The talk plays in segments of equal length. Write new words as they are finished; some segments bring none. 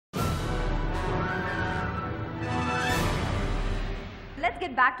let's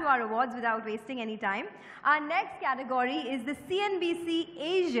get back to our awards without wasting any time. Our next category is the CNBC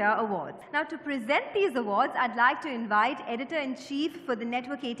Asia Awards. Now, to present these awards, I'd like to invite Editor-in-Chief for the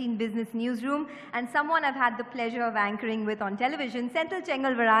Network 18 Business Newsroom and someone I've had the pleasure of anchoring with on television, Senthil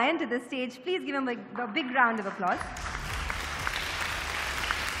Chengalvarayan, to the stage. Please give him a big round of applause.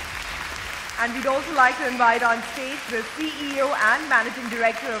 And we'd also like to invite on stage the CEO and Managing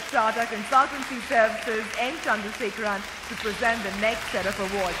Director of Tata Consultancy Services, N. Chandrasekaran, to present the next set of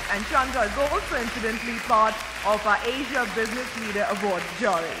awards. And Chandra is also incidentally part of our Asia Business Leader Awards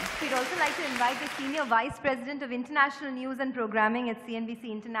jury. We'd also like to invite the Senior Vice President of International News and Programming at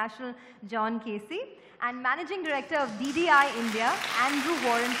CNBC International, John Casey, and Managing Director of DDI India, Andrew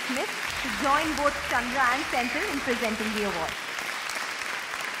Warren Smith, to join both Chandra and Senthil in presenting the award.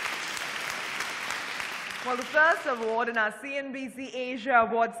 Well, the first award in our CNBC Asia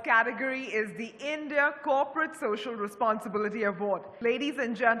Awards category is the India Corporate Social Responsibility Award. Ladies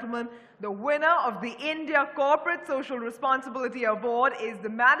and gentlemen, the winner of the India Corporate Social Responsibility Award is the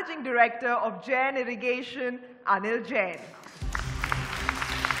Managing Director of Jain Irrigation, Anil Jain.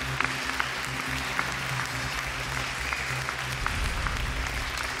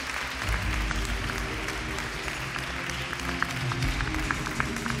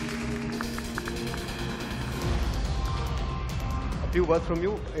 Few words from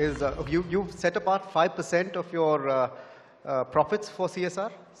you is you set apart 5% of your profits for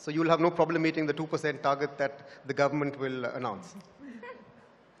CSR, so you will have no problem meeting the 2% target that the government will announce.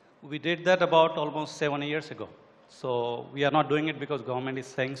 We did that about almost 7 years ago. So we are not doing it because government is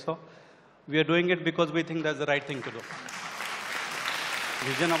saying so. We are doing it because we think that's the right thing to do.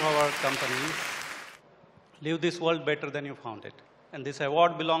 Vision of our company is leave this world better than you found it. And this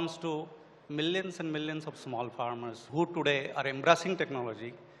award belongs to millions and millions of small farmers who today are embracing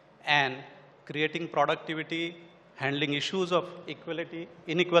technology and creating productivity, handling issues of equality,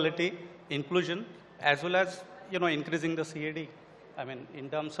 inequality, inclusion, as well as increasing the CAD. I mean, in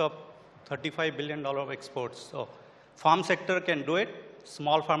terms of $35 billion of exports. So farm sector can do it,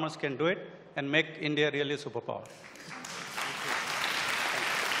 small farmers can do it, and make India really a superpower.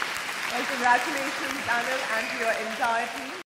 Well, congratulations, Anil, and to your entire team.